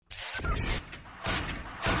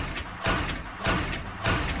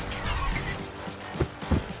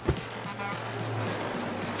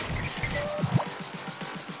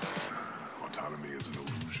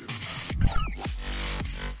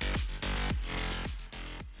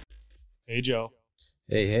Hey, Joe.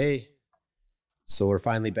 Hey, hey. So we're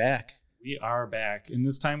finally back. We are back. And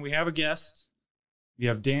this time we have a guest. We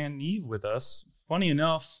have Neve with us. Funny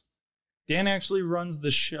enough, Dan actually runs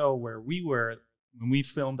the show where we were when we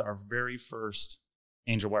filmed our very first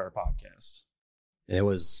Angel Wire podcast. And it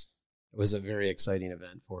was a very exciting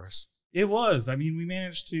event for us. It was. I mean, we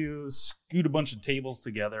managed to scoot a bunch of tables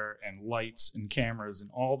together and lights and cameras and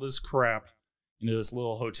all this crap into this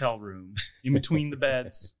little hotel room in between the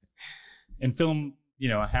beds and film,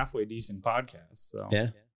 a halfway decent podcast. So yeah.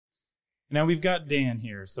 Now we've got Dan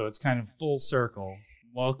here, so it's kind of full circle.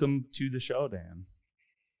 Welcome to the show, Dan.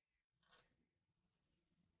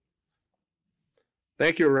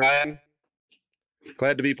 Thank you, Ryan.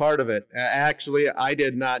 Glad to be part of it. Actually, I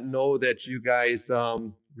did not know that you guys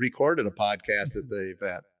recorded a podcast at the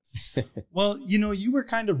event. Well, you were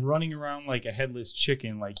kind of running around like a headless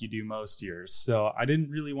chicken like you do most years, so I didn't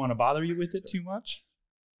really want to bother you with it too much.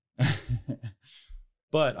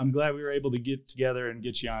 But I'm glad we were able to get together and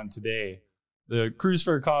get you on today. The Cruise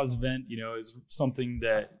for a Cause event, is something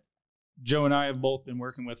that Joe and I have both been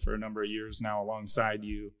working with for a number of years now alongside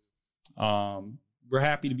you. We're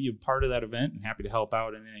happy to be a part of that event and happy to help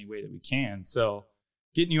out in any way that we can. So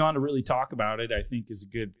getting you on to really talk about it, I think, is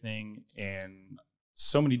a good thing in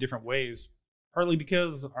so many different ways, partly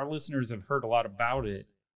because our listeners have heard a lot about it.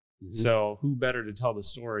 Mm-hmm. So who better to tell the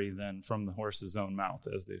story than from the horse's own mouth,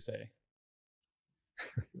 as they say.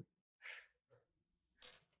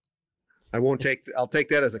 I'll take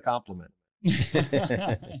that as a compliment.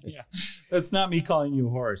 Yeah, that's not me calling you a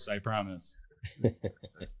horse, I promise.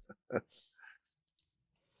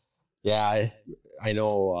 Yeah, I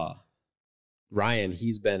know Ryan,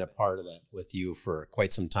 he's been a part of that with you for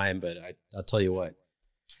quite some time, but I'll tell you what,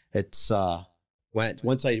 it's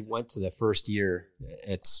once I went to the first year,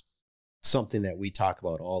 it's something that we talk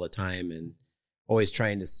about all the time and always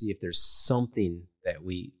trying to see if there's something that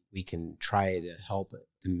we can try to help it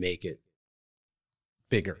to make it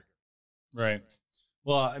bigger. Right.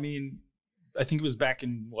 Well, I mean, I think it was back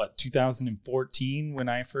in 2014 when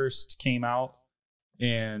I first came out,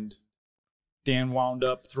 and Dan wound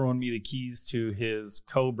up throwing me the keys to his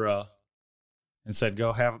Cobra and said,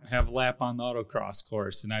 go have a lap on the autocross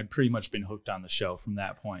course. And I'd pretty much been hooked on the show from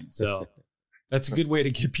that point. So that's a good way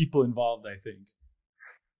to get people involved, I think.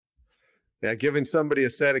 Yeah, giving somebody a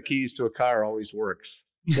set of keys to a car always works.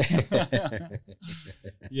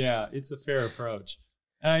 Yeah, it's a fair approach.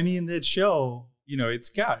 I mean, that show, it's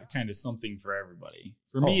got kind of something for everybody.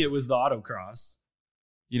 For me, it was the autocross,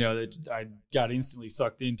 that I got instantly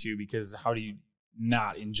sucked into, because how do you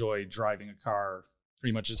not enjoy driving a car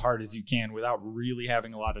pretty much as hard as you can without really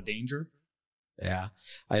having a lot of danger? Yeah,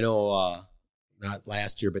 I know. Not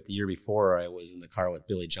last year, but the year before, I was in the car with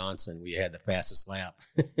Billy Johnson. We had the fastest lap.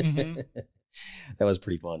 Mm-hmm. That was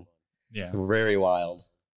pretty fun. Yeah. Very wild.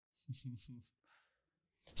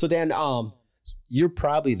 So Dan, you're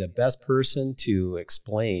probably the best person to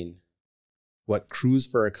explain what Cruise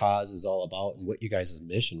for a Cause is all about and what you guys'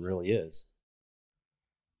 mission really is.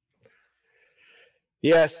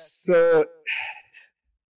 Yes. So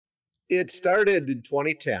it started in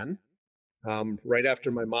 2010. Right after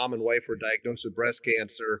my mom and wife were diagnosed with breast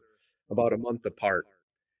cancer, about a month apart.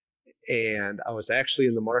 And I was actually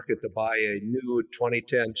in the market to buy a new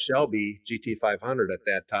 2010 Shelby GT500 at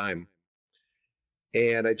that time.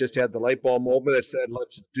 And I just had the light bulb moment that said,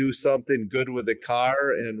 let's do something good with the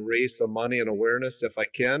car and raise some money and awareness if I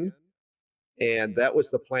can. And that was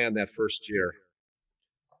the plan that first year.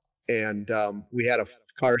 And we had a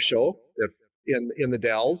car show in the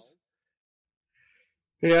Dells.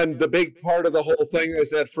 And the big part of the whole thing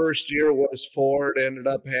is that first year was Ford ended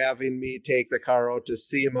up having me take the car out to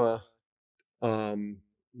SEMA,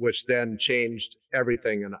 which then changed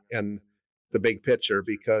everything in the big picture,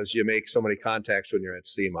 because you make so many contacts when you're at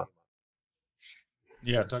SEMA.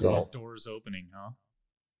 Yeah, talking about doors opening, huh?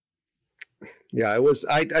 Yeah, it was.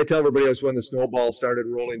 I tell everybody it was when the snowball started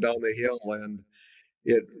rolling down the hill, and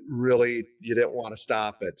it really, you didn't want to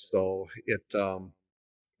stop it. So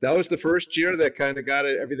that was the first year that kind of got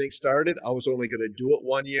everything started. I was only going to do it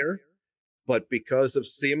 1 year, but because of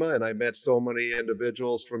SEMA, and I met so many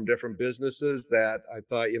individuals from different businesses, that I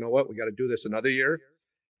thought, you know what, we got to do this another year.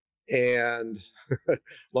 And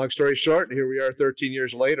long story short, here we are 13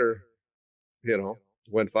 years later,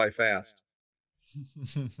 went by fast.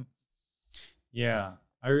 Yeah.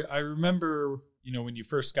 I remember, when you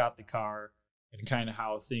first got the car and kind of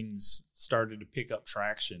how things started to pick up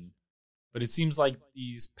traction. But it seems like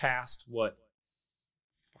these past,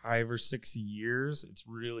 5 or 6 years, it's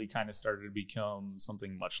really kind of started to become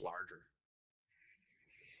something much larger.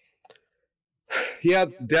 Yeah,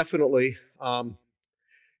 definitely.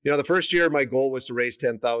 The first year my goal was to raise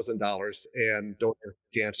 $10,000 and donate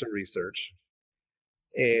to cancer research.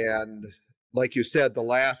 And like you said, the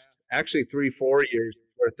last actually 3-4 years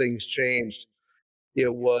where things changed.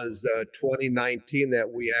 It was 2019 that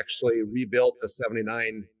we actually rebuilt the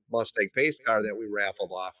 '79 Mustang pace car that we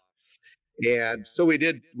raffled off, and so we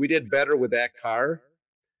did better with that car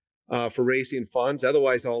for raising funds.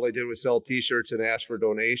 Otherwise, all I did was sell T-shirts and ask for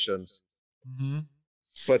donations. Mm-hmm.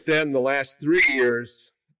 But then the last 3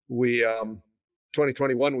 years, we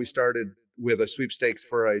 2021 we started with a sweepstakes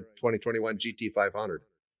for a 2021 GT 500,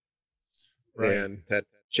 Right. and that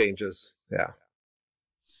changes. Yeah.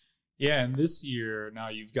 Yeah, and this year now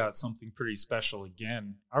you've got something pretty special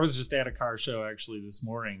again. I was just at a car show actually this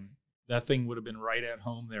morning. That thing would have been right at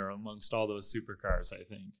home there amongst all those supercars, I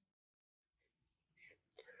think.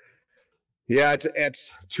 Yeah,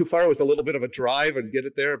 it's too far. It was a little bit of a drive and get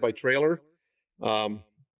it there by trailer.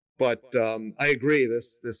 But I agree.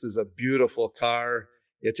 This is a beautiful car.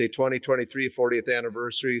 It's a 2023 40th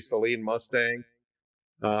anniversary Saleen Mustang,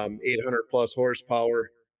 800 plus horsepower.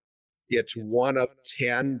 It's one of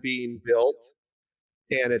 10 being built,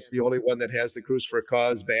 and it's the only one that has the Cruise for a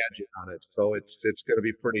Cause badge on it. So it's going to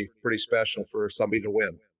be pretty special for somebody to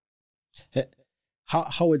win.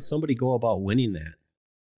 How would somebody go about winning that?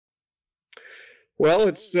 Well,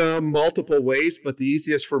 it's multiple ways, but the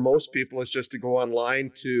easiest for most people is just to go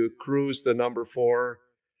online to cruise the number 4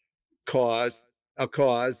 cause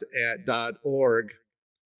 .org.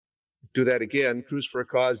 Do that again,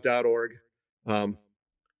 cruiseforacause.org.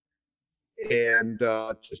 And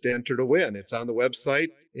just enter to win. It's on the website,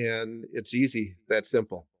 and it's easy. That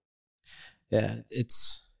simple. Yeah, it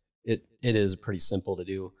is pretty simple to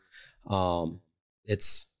do.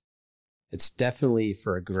 It's definitely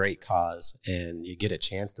for a great cause, and you get a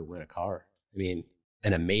chance to win a car. I mean,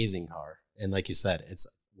 an amazing car. And like you said, it's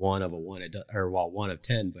one of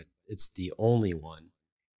 10, but it's the only one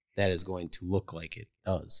that is going to look like it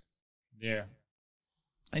does. Yeah.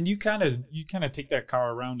 And you kind of take that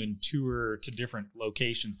car around and tour to different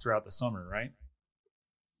locations throughout the summer, right?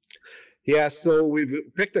 Yeah, so we've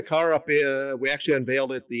picked the car up. We actually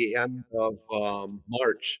unveiled it at the end of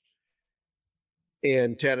March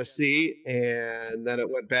in Tennessee, and then it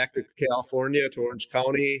went back to California, to Orange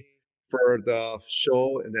County for the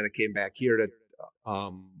show, and then it came back here to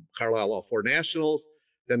Carlisle All Four Nationals,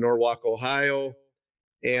 then Norwalk, Ohio,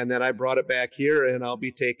 and then I brought it back here, and I'll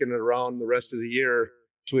be taking it around the rest of the year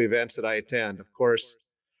to events that I attend. Of course,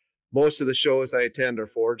 most of the shows I attend are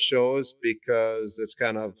Ford shows because it's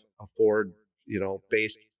kind of a Ford,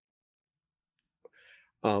 based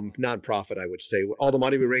nonprofit, I would say. All the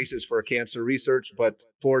money we raise is for cancer research, but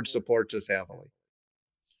Ford supports us heavily.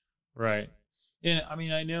 Right. And I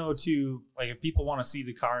mean, I know too, like if people want to see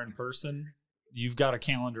the car in person, you've got a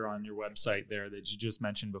calendar on your website there that you just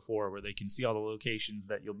mentioned before where they can see all the locations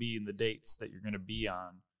that you'll be and the dates that you're going to be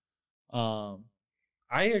on.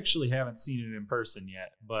 I actually haven't seen it in person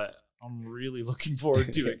yet, but I'm really looking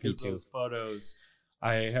forward to it because those photos,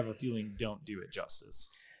 I have a feeling, don't do it justice.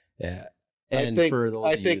 Yeah. And for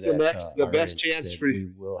those of you that the are best interested, chance for we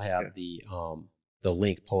will have the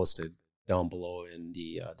link posted down below in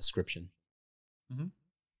the description. Mm-hmm.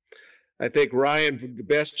 I think, Ryan, the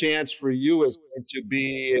best chance for you is going to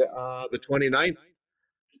be the 29th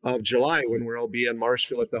of July when we'll be in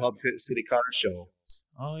Marshville at the Hub City Car Show.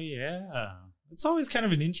 Oh, yeah. It's always kind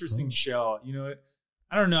of an interesting show.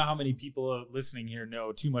 I don't know how many people listening here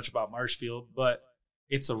know too much about Marshfield, but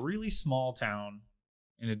it's a really small town,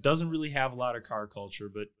 and it doesn't really have a lot of car culture,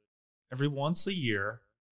 but every once a year,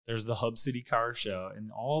 there's the Hub City Car Show, and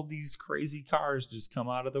all these crazy cars just come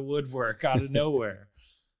out of the woodwork, out of nowhere.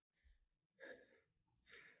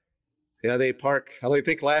 Yeah, they park. I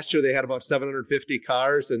think last year they had about 750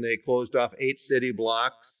 cars, and they closed off 8 city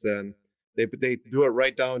blocks, and they do it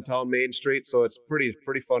right downtown Main Street, so it's pretty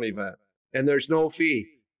fun event. And there's no fee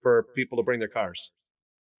for people to bring their cars.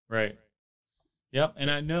 Right. Yep. And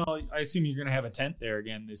I assume you're going to have a tent there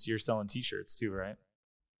again this year selling T-shirts too, right?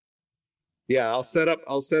 Yeah, I'll set up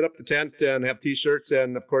the tent and have T-shirts,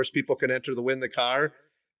 and of course people can enter to win the car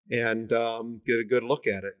and get a good look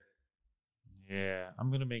at it. Yeah, I'm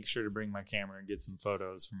going to make sure to bring my camera and get some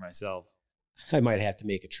photos for myself. I might have to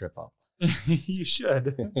make a trip up. You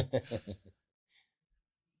should.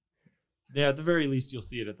 Yeah, at the very least, you'll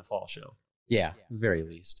see it at the fall show. Yeah, at the very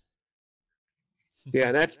least. Yeah,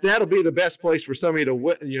 and that'll be the best place for somebody to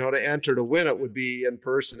win, to enter to win it would be in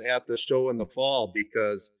person at the show in the fall,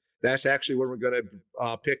 because that's actually when we're going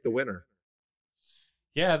to pick the winner.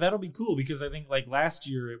 Yeah, that'll be cool because I think like last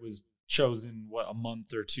year it was chosen a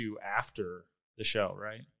month or two after the show,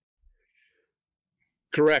 right?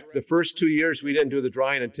 Correct. The first 2 years we didn't do the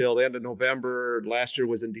drawing until the end of November. Last year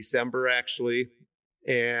was in December, actually.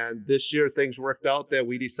 And this year things worked out that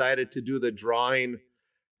we decided to do the drawing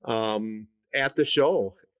at the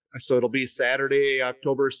show. So it'll be Saturday,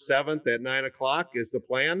 October 7th at 9:00 is the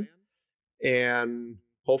plan. And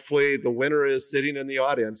hopefully the winner is sitting in the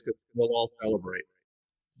audience because we'll all celebrate.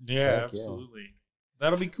 Yeah, absolutely. Yeah.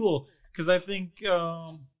 That'll be cool. Because I think,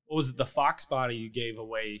 what was it, the Fox body you gave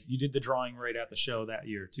away? You did the drawing right at the show that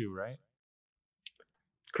year too, right?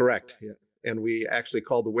 Correct. Yeah. And we actually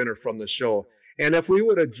called the winner from the show. And if we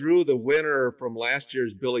would have drew the winner from last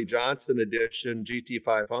year's Billy Johnson edition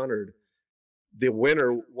GT500, the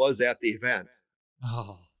winner was at the event.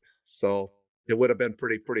 Oh. So it would have been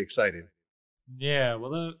pretty exciting. Yeah,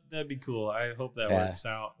 well, that'd be cool. I hope that works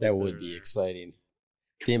out. That would be exciting.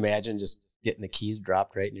 Can you imagine just getting the keys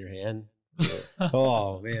dropped right in your hand?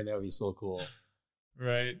 Oh, man, that would be so cool.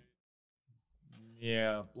 Right.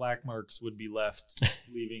 Yeah, black marks would be left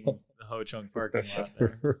leaving the Ho Chunk parking lot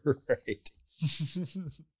there. Right.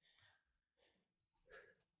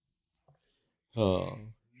 Oh.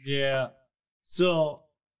 Yeah. So,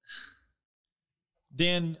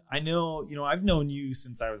 Dan, I know, I've known you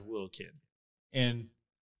since I was a little kid. And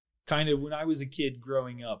kind of when I was a kid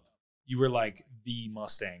growing up, you were like the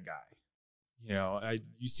Mustang guy.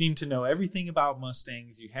 You seem to know everything about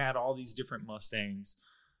Mustangs. You had all these different Mustangs.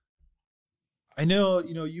 I know,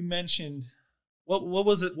 you mentioned, what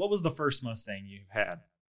was it? What was the first Mustang you had?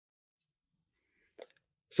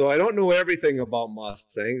 So I don't know everything about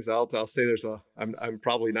Mustangs. I'll say I'm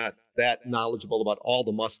probably not that knowledgeable about all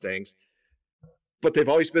the Mustangs, but they've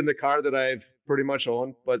always been the car that I've pretty much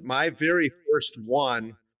owned. But my very first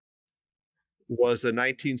one was a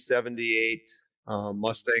 1978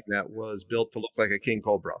 Mustang that was built to look like a King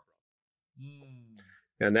Cobra.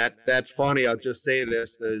 And that's funny. I'll just say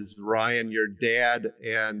this is Ryan, your dad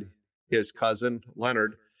and his cousin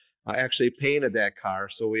Leonard actually painted that car.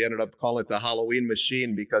 So we ended up calling it the Halloween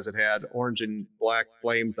machine because it had orange and black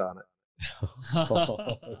flames on it.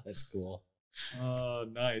 Oh, that's cool. Oh,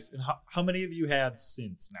 nice. And how many have you had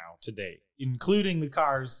since now to date, including the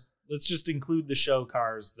cars? Let's just include the show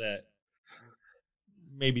cars that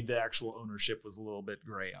maybe the actual ownership was a little bit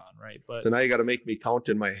gray on, right? But so now you got to make me count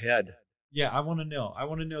in my head. Yeah, I want to know. I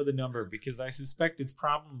want to know the number because I suspect it's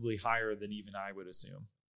probably higher than even I would assume.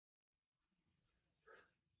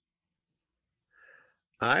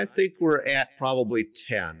 I think we're at probably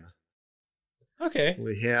 10. Okay.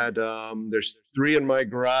 We had, there's 3 in my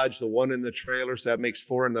garage, the 1 in the trailer, so that makes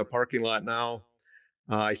 4 in the parking lot now.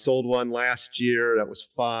 I sold one last year, that was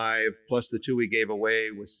 5, plus the 2 we gave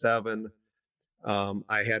away was 7.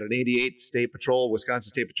 I had an 88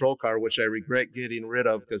 Wisconsin State Patrol car, which I regret getting rid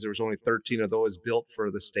of because there was only 13 of those built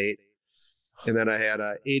for the state. And then I had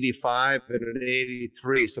a 85 and an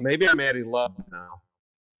 83. So maybe I'm at 11 now.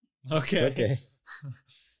 Okay.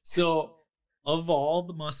 So of all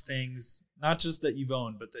the Mustangs, not just that you've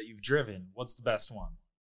owned, but that you've driven, what's the best one?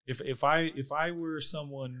 If I were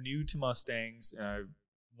someone new to Mustangs and I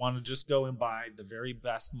want to just go and buy the very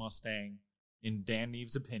best Mustang, in Dan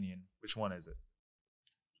Neve's opinion, which one is it?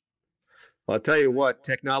 Well, I'll tell you what,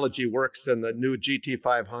 technology works, and the new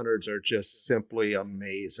GT500s are just simply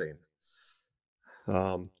amazing.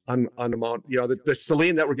 The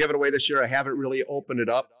Celine that we're giving away this year, I haven't really opened it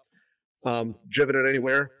up, driven it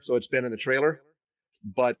anywhere, so it's been in the trailer.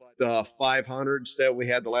 But the 500s that we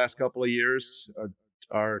had the last couple of years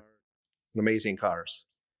are amazing cars.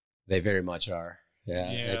 They very much are.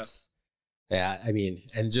 Yeah. I mean,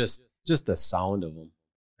 and just the sound of them.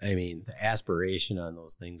 I mean, the aspiration on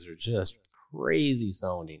those things are just crazy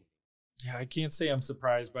sounding. Yeah, I can't say I'm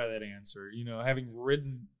surprised by that answer.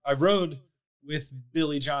 I rode with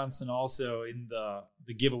Billy Johnson also in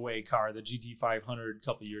the giveaway car, the GT500 a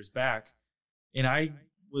couple years back, and I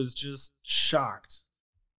was just shocked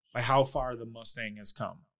by how far the Mustang has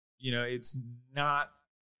come. It's not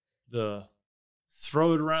the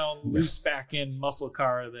throw it around loose back end muscle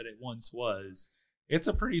car that it once was. It's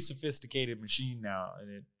a pretty sophisticated machine now,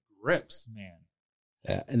 and it rips, man.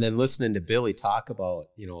 Yeah, and then listening to Billy talk about,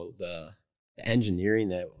 the engineering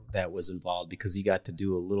that was involved, because he got to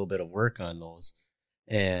do a little bit of work on those,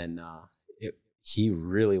 and he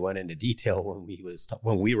really went into detail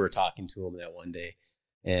when we were talking to him that one day,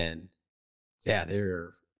 and yeah,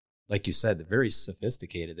 they're, like you said, they're very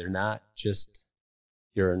sophisticated. They're not just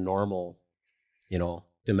your normal,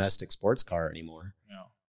 domestic sports car anymore. No.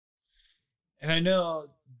 And I know,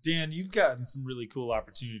 Dan, you've gotten some really cool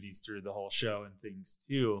opportunities through the whole show and things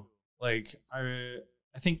too. Like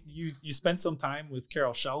I think you spent some time with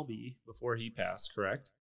Carroll Shelby before he passed,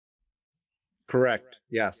 correct? Correct.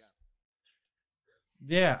 Yes.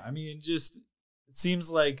 Yeah, I mean, it seems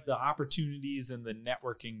like the opportunities and the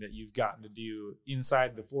networking that you've gotten to do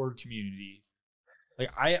inside the Ford community.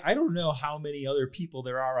 Like, I don't know how many other people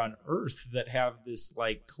there are on Earth that have this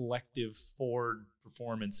like collective Ford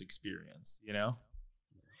performance experience, you know?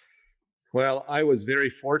 Well, I was very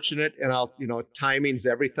fortunate, and timing's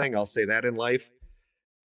everything. I'll say that in life.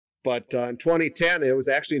 But in 2010, it was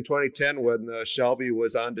actually in 2010 when the Shelby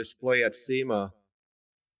was on display at SEMA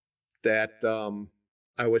that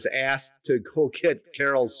I was asked to go get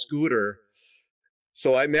Carroll's scooter.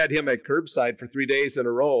 So I met him at curbside for 3 days in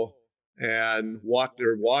a row and walked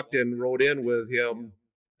in, rode in with him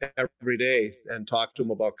every day and talked to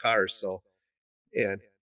him about cars. So,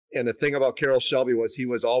 and the thing about Carroll Shelby was he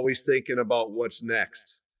was always thinking about what's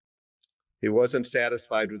next. He wasn't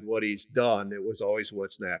satisfied with what he's done. It was always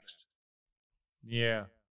what's next. Yeah.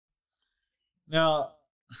 Now,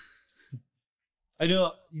 I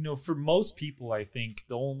know, for most people, I think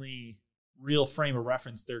the only real frame of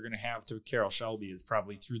reference they're going to have to Carroll Shelby is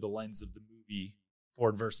probably through the lens of the movie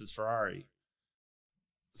Ford versus Ferrari.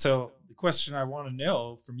 So the question I want to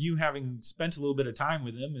know from you, having spent a little bit of time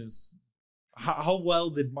with him, is how well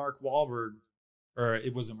did Mark Wahlberg, or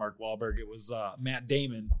it wasn't Mark Wahlberg, it was Matt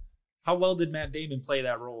Damon. How well did Matt Damon play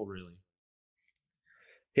that role, really?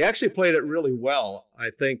 He actually played it really well. I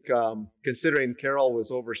think, considering Carroll was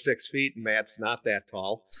over 6 feet and Matt's not that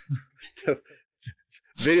tall,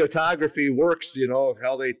 videography works.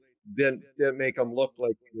 How they didn't make him look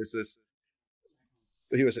like he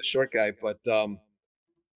was a short guy. But the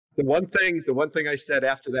one thing I said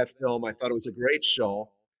after that film, I thought it was a great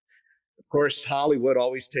show. Of course, Hollywood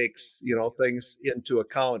always takes things into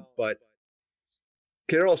account, but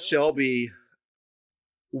Carroll Shelby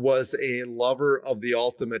was a lover of the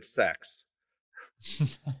ultimate sex.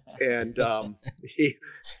 And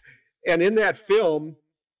in that film,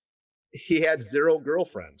 he had 0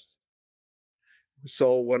 girlfriends.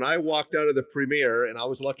 So when I walked out of the premiere, and I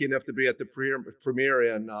was lucky enough to be at the premiere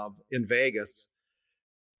in Vegas,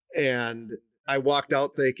 and I walked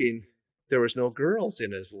out thinking there was no girls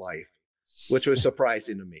in his life, which was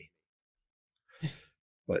surprising to me.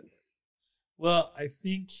 But well, I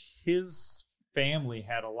think his family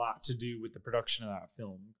had a lot to do with the production of that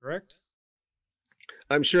film, correct?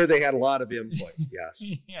 I'm sure they had a lot of input, yes.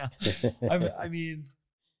 Yeah. I mean,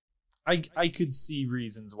 I could see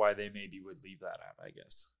reasons why they maybe would leave that out, I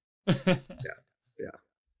guess. Yeah.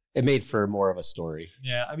 It made for more of a story.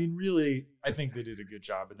 Yeah, I mean, really, I think they did a good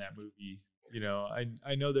job in that movie.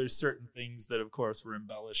 I know there's certain things that, of course, were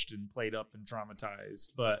embellished and played up and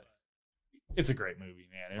dramatized, but it's a great movie,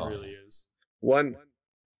 man. It really is. One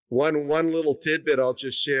little tidbit I'll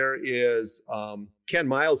just share is Ken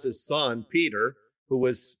Miles' son, Peter, who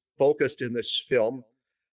was focused in this film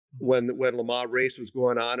when Le Mans race was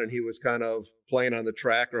going on and he was kind of playing on the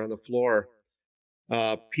track or on the floor.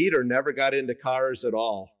 Peter never got into cars at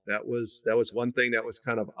all. That was one thing that was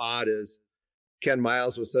kind of odd, is Ken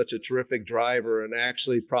Miles was such a terrific driver and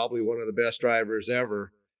actually probably one of the best drivers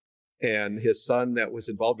ever. And his son that was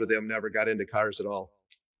involved with him never got into cars at all.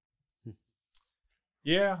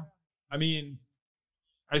 Yeah. I mean,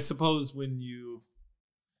 I suppose when you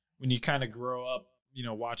kind of grow up,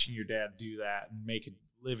 watching your dad do that and make a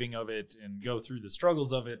living of it and go through the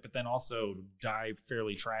struggles of it, but then also die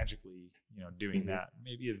fairly tragically, doing that,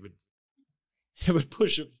 maybe it would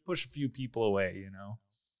push a few people away,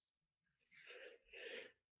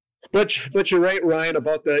 But you're right, Ryan,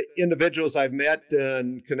 about the individuals I've met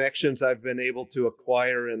and connections I've been able to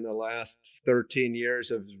acquire in the last 13 years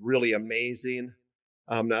is really amazing.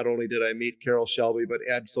 Not only did I meet Carroll Shelby, but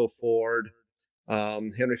Edsel Ford,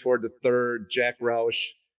 Henry Ford III, Jack Roush,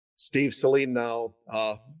 Steve Saleen now,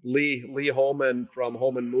 Lee Holman from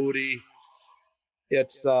Holman Moody.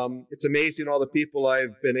 It's amazing all the people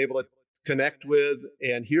I've been able to connect with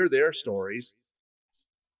and hear their stories.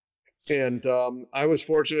 And I was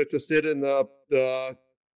fortunate to sit in the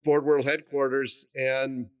Ford World headquarters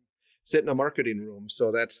and sit in a marketing room.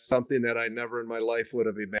 So that's something that I never in my life would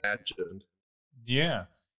have imagined. Yeah.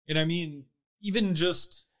 And I mean, even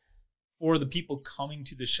just for the people coming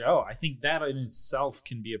to the show, I think that in itself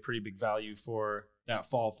can be a pretty big value for that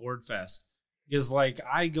Fall Ford Fest. Is like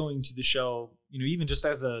I going to the show, even just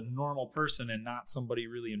as a normal person and not somebody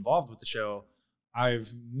really involved with the show,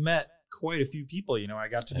 I've met quite a few people. I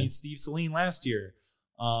got to meet Steve Saleen last year.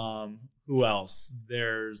 Who else?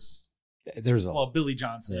 There's Billy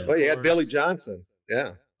Johnson. Yeah. Oh, you had Billy Johnson.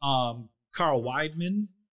 Yeah. Carl Weidman.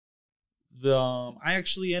 I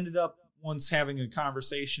actually ended up once having a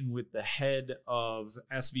conversation with the head of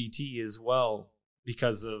SVT as well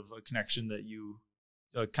because of a connection that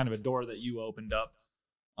kind of a door that you opened up.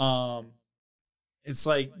 it's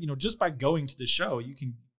like, just by going to the show, you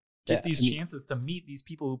can get these chances to meet these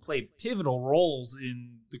people who play pivotal roles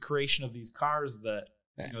in the creation of these cars that,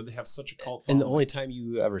 they have such a cult following. And the only time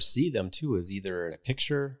you ever see them too is either in a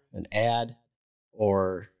picture, an ad,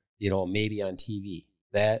 or, maybe on TV.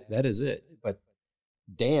 That is it. But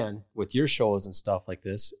Dan, with your shows and stuff like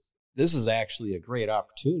this is actually a great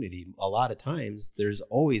opportunity. A lot of times there's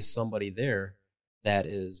always somebody there that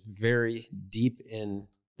is very deep in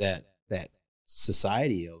that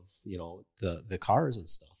society of, the cars and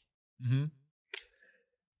stuff. Mm-hmm.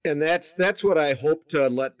 And that's what I hope to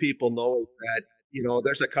let people know, that,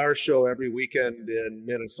 there's a car show every weekend in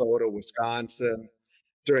Minnesota, Wisconsin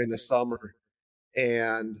during the summer.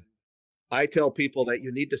 And I tell people that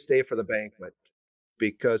you need to stay for the banquet,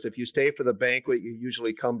 because if you stay for the banquet, you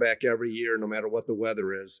usually come back every year, no matter what the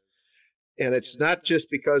weather is. And it's not just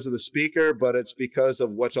because of the speaker, but it's because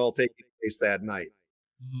of what's all taking place that night.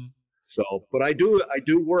 Mm-hmm. So, but I do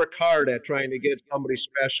work hard at trying to get somebody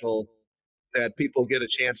special that people get a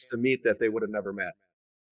chance to meet that they would have never met.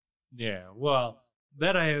 Yeah, well,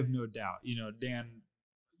 that I have no doubt. Dan,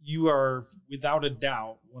 you are without a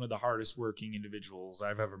doubt one of the hardest working individuals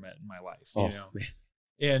I've ever met in my life. Man.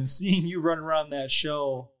 And seeing you run around that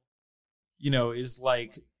show, is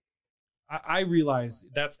like, I realize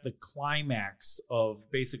that's the climax of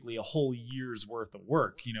basically a whole year's worth of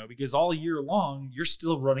work, because all year long, you're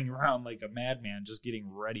still running around like a madman, just getting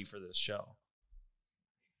ready for this show.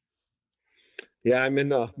 Yeah, I'm in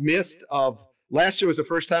the midst of, last year was the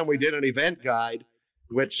first time we did an event guide,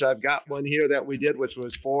 which I've got one here that we did, which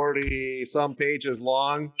was 40 some pages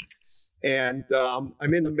long. And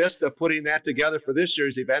I'm in the midst of putting that together for this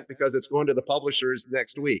year's event, because it's going to the publishers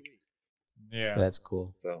next week. Yeah, that's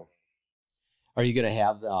cool. So, are you going to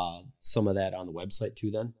have some of that on the website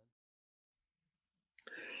too then?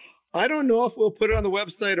 I don't know if we'll put it on the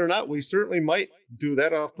website or not. We certainly might do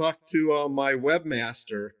that. I'll talk to my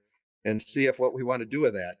webmaster and see what we want to do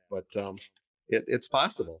with that. But it's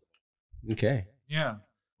possible. Okay. Yeah.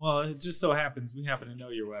 Well, it just so happens we happen to know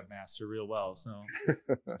your webmaster real well, so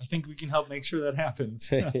I think we can help make sure that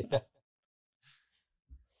happens. Yeah.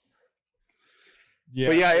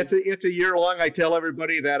 But yeah, it's a year long. I tell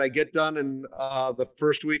everybody that I get done in the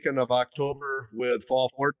first weekend of October with Fall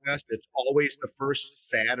Ford Fest. It's always the first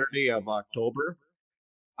Saturday of October.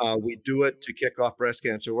 We do it to kick off Breast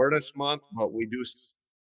Cancer Awareness Month, but we do,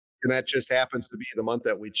 and that just happens to be the month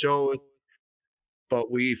that we chose. But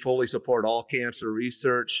we fully support all cancer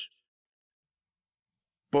research.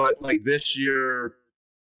 But like this year,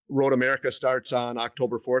 Road America starts on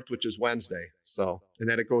October 4th, which is Wednesday. So, and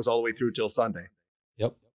then it goes all the way through till Sunday.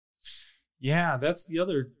 Yep. Yeah, that's the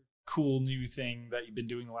other cool new thing that you've been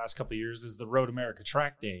doing the last couple of years is the Road America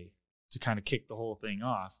Track Day to kind of kick the whole thing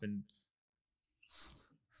off. And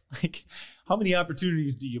like, how many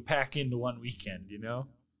opportunities do you pack into one weekend,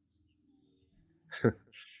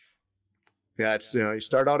 Yeah, it's you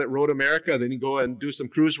start out at Road America, then you go and do some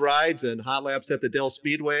cruise rides and hot laps at the Dell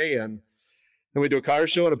Speedway, and then we do a car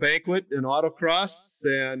show and a banquet and autocross,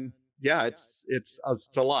 and yeah, it's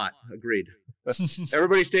a lot. Agreed.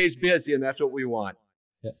 Everybody stays busy, and that's what we want.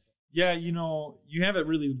 Yeah, you have it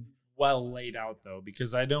really well laid out though,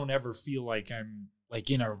 because I don't ever feel like I'm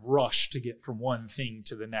like in a rush to get from one thing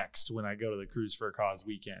to the next when I go to the Cruise for a Cause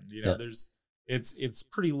weekend. It's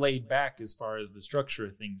pretty laid back as far as the structure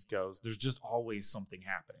of things goes. There's just always something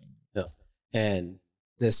happening. Yeah. And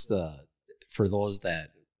this, for those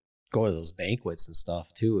that go to those banquets and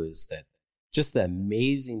stuff too, is that just the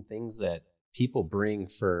amazing things that people bring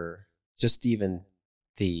for just even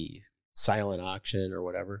the silent auction or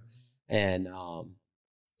whatever. And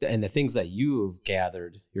the things that you've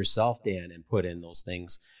gathered yourself, Dan, and put in those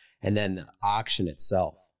things. And then the auction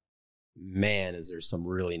itself. Man, is there some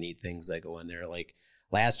really neat things that go in there. Like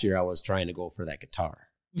last year I was trying to go for that guitar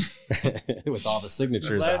with all the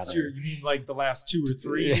signatures on it. Last year, you mean like the last 2 or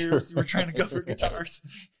 3 years you were trying to go for guitars?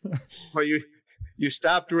 Well, you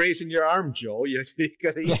stopped raising your arm, Joe. You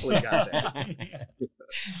could have easily got that.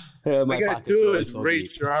 My All you gotta pocket's do really is so raise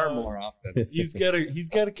deep. your arm more often. He's got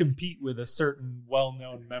to compete with a certain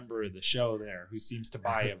well-known member of the show there who seems to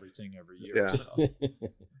buy everything every year. Yeah. So.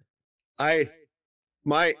 I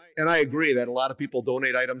agree that a lot of people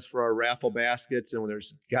donate items for our raffle baskets, and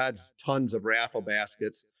there's tons of raffle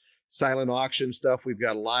baskets. Silent auction stuff, we've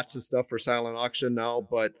got lots of stuff for silent auction now,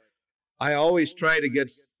 but I always try to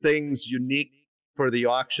get things unique for the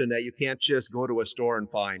auction that you can't just go to a store and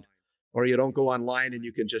find, or you don't go online and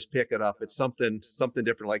you can just pick it up. It's something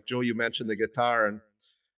different. Like Joe, you mentioned the guitar, and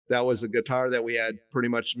that was a guitar that we had pretty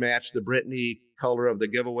much matched the Brittany color of the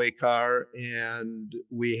giveaway car. And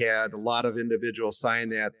we had a lot of individuals sign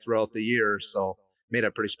that throughout the year. So made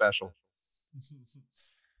it pretty special.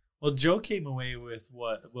 Well, Joe came away with,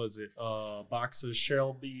 what was it? A box of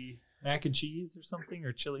Shelby mac and cheese or something,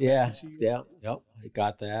 or chili mac and cheese? Yep. I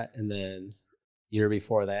got that. And then year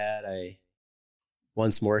before that, I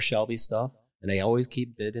won some more Shelby stuff. And I always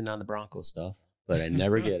keep bidding on the Bronco stuff, but I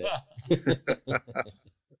never get it.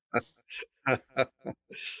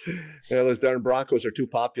 Yeah, those darn Broncos are too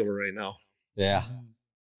popular right now. Yeah.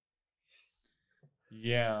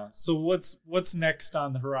 Yeah. So what's next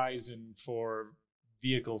on the horizon for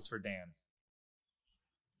vehicles for Dan?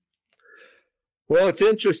 Well, it's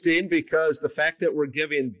interesting because the fact that we're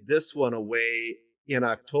giving this one away in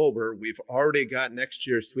October, we've already got next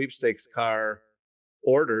year's sweepstakes car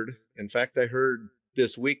ordered. In fact, I heard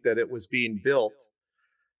this week that it was being built.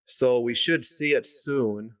 So we should see it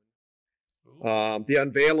soon. The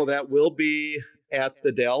unveil of that will be at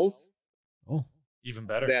the Dells. Oh, even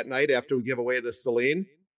better. That night after we give away the Celine.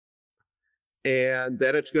 And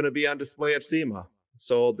then it's going to be on display at SEMA.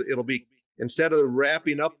 So it'll be, instead of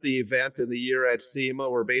wrapping up the event in the year at SEMA,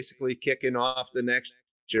 we're basically kicking off the next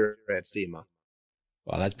year at SEMA.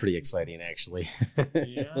 Wow, that's pretty exciting, actually.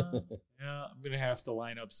 Yeah. I'm going to have to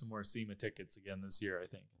line up some more SEMA tickets again this year, I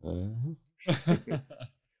think.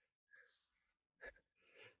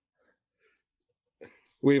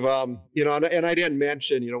 We've, and I didn't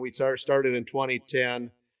mention, we started in 2010,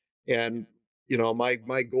 and,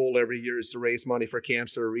 my goal every year is to raise money for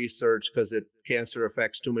cancer research because cancer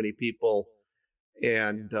affects too many people.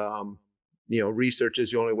 And, research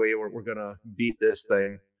is the only way we're going to beat this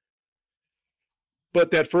thing.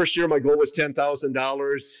 But that first year, my goal was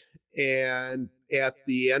 $10,000. And at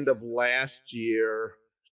the end of last year,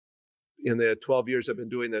 in the 12 years I've been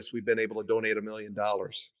doing this, we've been able to donate $1 million.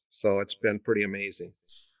 So it's been pretty amazing.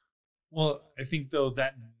 Well, I think, though,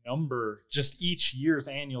 that number, just each year's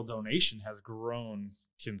annual donation has grown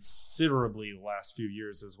considerably the last few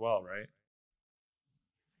years as well, right?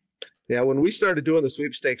 Yeah, when we started doing the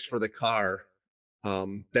sweepstakes for the car,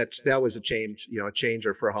 that was a change, a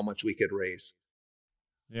changer for how much we could raise.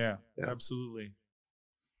 Yeah, absolutely.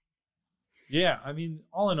 Yeah, I mean,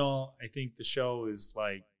 all in all, I think the show is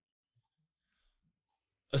like,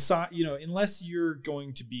 aside, unless you're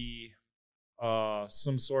going to be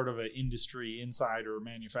some sort of an industry insider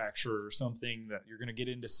manufacturer or something that you're going to get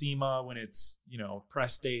into SEMA when it's,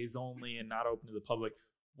 press days only and not open to the public,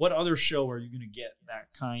 what other show are you going to get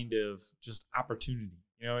that kind of just opportunity?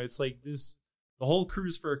 It's like this, the whole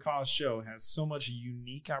Cruise for a Cause show has so much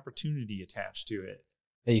unique opportunity attached to it.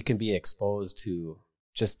 And you can be exposed to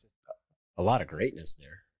just a lot of greatness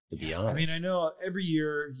there, to be honest. I mean, I know every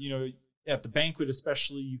year, at the banquet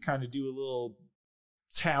especially, you kind of do a little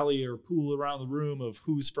tally or pool around the room of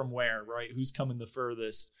who's from where, right? Who's coming the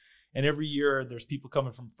furthest. And every year there's people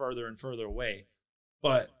coming from further and further away.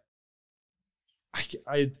 But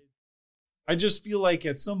I just feel like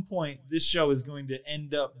at some point this show is going to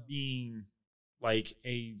end up being like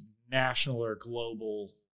a national or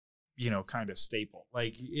global, kind of staple.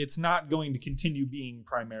 Like, it's not going to continue being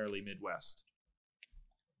primarily Midwest.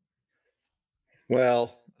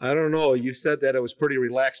 Well, I don't know. You said that it was pretty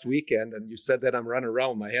relaxed weekend, and you said that I'm running around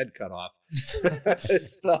with my head cut off.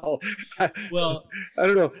 So, well, I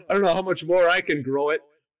don't know. I don't know how much more I can grow it,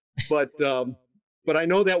 but I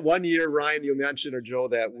know that one year, Ryan, you mentioned, or Joe,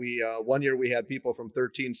 that one year we had people from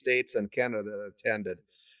 13 states and Canada that attended.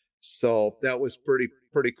 So that was pretty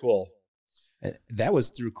cool. And that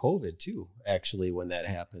was through COVID too, actually, when that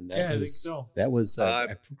happened. I think so. That was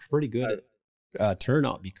a pretty good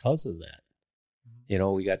turnout because of that.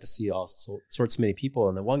 We got to see all sorts of many people.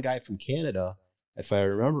 And the one guy from Canada, if I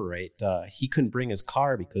remember right, he couldn't bring his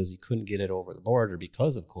car because he couldn't get it over the border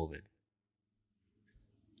because of COVID.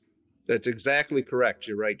 That's exactly correct.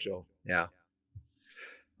 You're right, Joe. Yeah.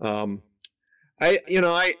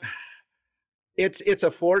 It's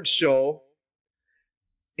a Ford show,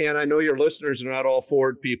 and I know your listeners are not all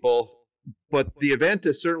Ford people, but the event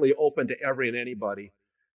is certainly open to every and anybody.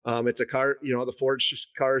 It's a car, the Ford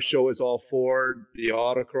car show is all Ford. The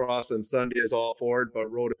autocross on Sunday is all Ford,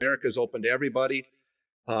 but Road America is open to everybody.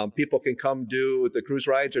 People can come do the cruise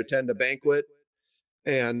rides or attend a banquet.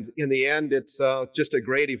 And in the end, it's just a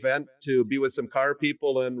great event to be with some car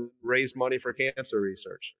people and raise money for cancer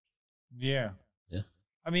research. Yeah. Yeah.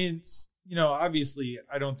 I mean, obviously,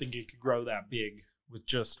 I don't think it could grow that big with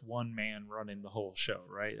just one man running the whole show,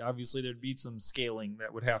 right? Obviously, there'd be some scaling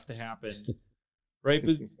that would have to happen. Right.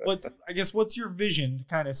 But what's your vision to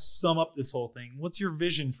kind of sum up this whole thing? What's your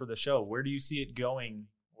vision for the show? Where do you see it going,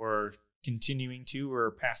 or continuing to,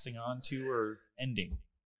 or passing on to, or ending?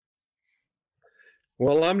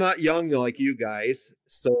 Well, I'm not young like you guys.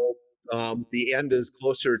 So The end is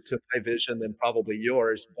closer to my vision than probably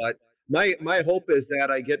yours, but my hope is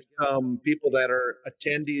that I get some people that are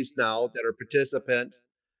attendees now, that are participants,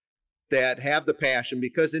 that have the passion,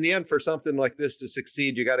 because in the end, for something like this to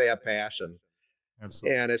succeed, you got to have passion.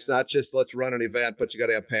 Absolutely. And it's not just let's run an event, but you got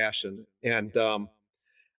to have passion. And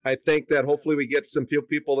I think that hopefully we get some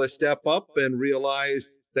people that step up and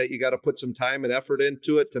realize that you got to put some time and effort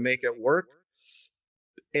into it to make it work.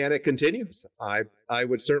 And it continues. I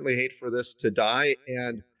would certainly hate for this to die.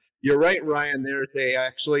 And you're right, Ryan.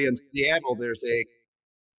 Actually in Seattle, there's a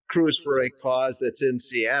Cruise for a Cause that's in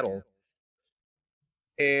Seattle.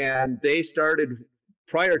 And they started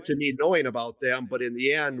prior to me knowing about them. But in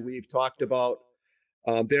the end, we've talked about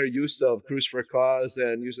their use of Cruise for a Cause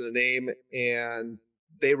and using the name. And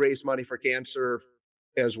they raise money for cancer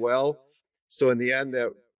as well. So in the end,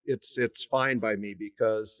 that it's fine by me,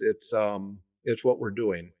 because it's what we're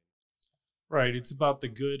doing. Right. It's about the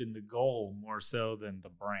good and the goal more so than the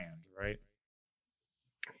brand, right?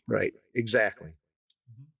 Right. Exactly.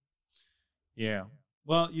 Mm-hmm. Yeah.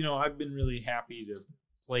 Well, I've been really happy to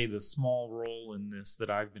play the small role in this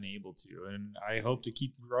that I've been able to, and I hope to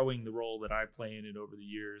keep growing the role that I play in it over the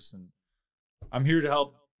years. And I'm here to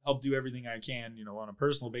help do everything I can, on a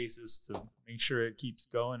personal basis, to make sure it keeps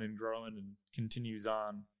going and growing and continues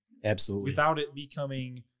on. Absolutely. Without it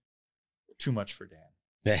becoming too much for Dan.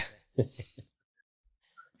 Yeah.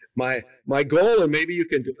 My goal, and maybe you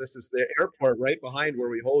can do this, is the airport right behind where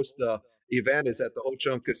we host the event is at the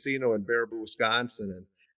Ho-Chunk Casino in Baraboo, Wisconsin. And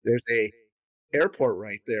there's a airport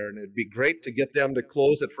right there. And it'd be great to get them to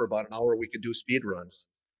close it for about an hour. We could do speed runs.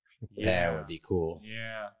 Yeah, that would be cool.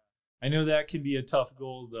 Yeah. I know that can be a tough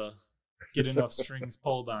goal to get enough strings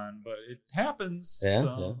pulled on, but it happens. Yeah,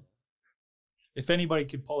 so yeah. If anybody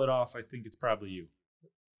could pull it off, I think it's probably you.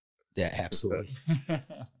 Yeah, absolutely. Yeah.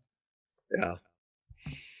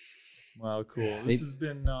 Well, cool. This has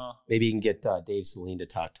been... maybe you can get Dave Celine to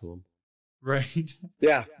talk to him. Right.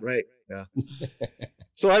 Yeah, right. Yeah.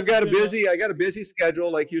 So I got a busy schedule.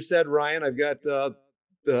 Like you said, Ryan, I've got the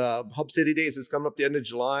Hub City Days is coming up the end of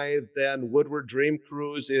July. Then Woodward Dream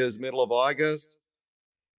Cruise is middle of August.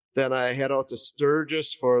 Then I head out to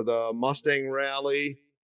Sturgis for the Mustang Rally.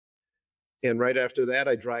 And right after that,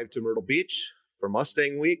 I drive to Myrtle Beach for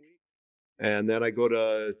Mustang Week. And then I go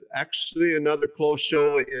to, actually another close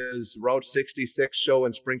show is Route 66 show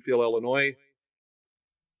in Springfield, Illinois,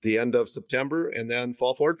 the end of September, and then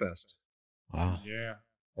Fall Ford Fest. Wow. Yeah.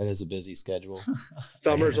 That is a busy schedule.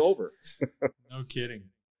 Summer's over. No kidding.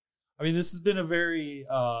 I mean, this has been a very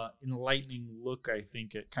enlightening look, I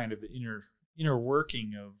think, at kind of the inner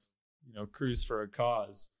working of, Cruise for a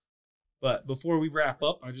Cause. But before we wrap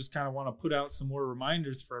up, I just kind of want to put out some more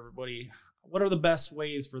reminders for everybody. What are the best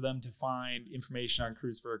ways for them to find information on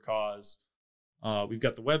Cruise for a Cause? We've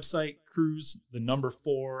got the website,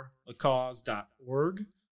 cruise4acause.org,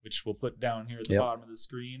 which we'll put down here at the bottom of the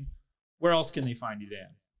screen. Where else can they find you,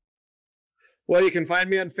 Dan? Well, you can find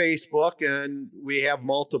me on Facebook, and we have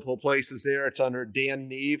multiple places there. It's under Dan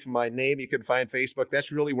Neve, my name. You can find Facebook.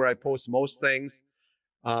 That's really where I post most things.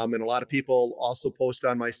 And a lot of people also post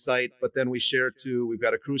on my site, but then we share too. We've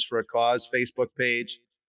got a Cruise for a Cause Facebook page.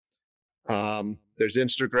 There's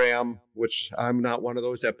Instagram, which I'm not one of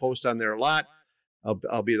those that post on there a lot.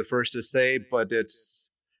 I'll be the first to say, but it's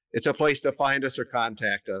a place to find us or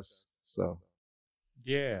contact us. So,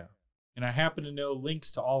 yeah. And I happen to know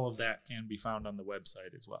links to all of that can be found on the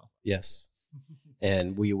website as well. Yes.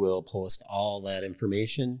 And we will post all that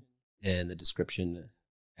information in the description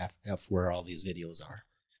of where all these videos are.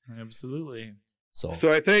 Absolutely. So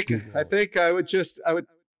I think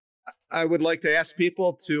I would like to ask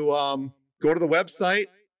people to go to the website,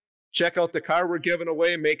 check out the car we're giving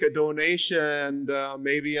away, make a donation, and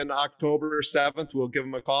maybe in October 7th, we'll give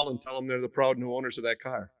them a call and tell them they're the proud new owners of that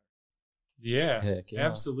car. Yeah, Heck yeah.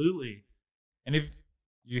 Absolutely. And if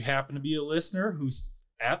you happen to be a listener who's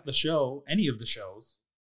at the show, any of the shows,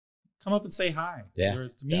 come up and say hi. Yeah, whether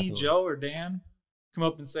it's to me, definitely. Joe, or Dan, come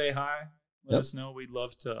up and say hi. Let us know. We'd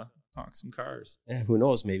love to talk some cars. Yeah, who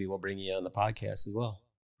knows? Maybe we'll bring you on the podcast as well.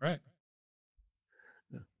 Right.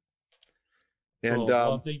 And cool.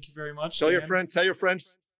 Well, thank you very much. Tell Dan. your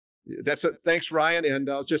friends. That's it. Thanks, Ryan. And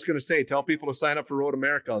I was just going to say, tell people to sign up for Road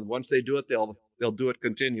America. Once they do it, they'll do it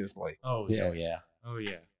continuously. Oh yeah. Oh yeah. Oh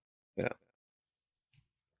yeah. Yeah.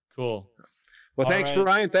 Cool. Well, All thanks, right.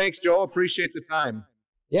 Ryan. Thanks, Joe. Appreciate the time.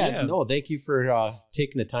 Yeah. No, thank you for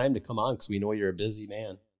taking the time to come on, because we know you're a busy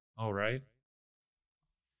man. All right.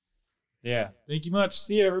 Yeah. Thank you much.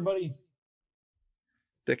 See you, everybody.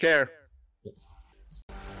 Take care.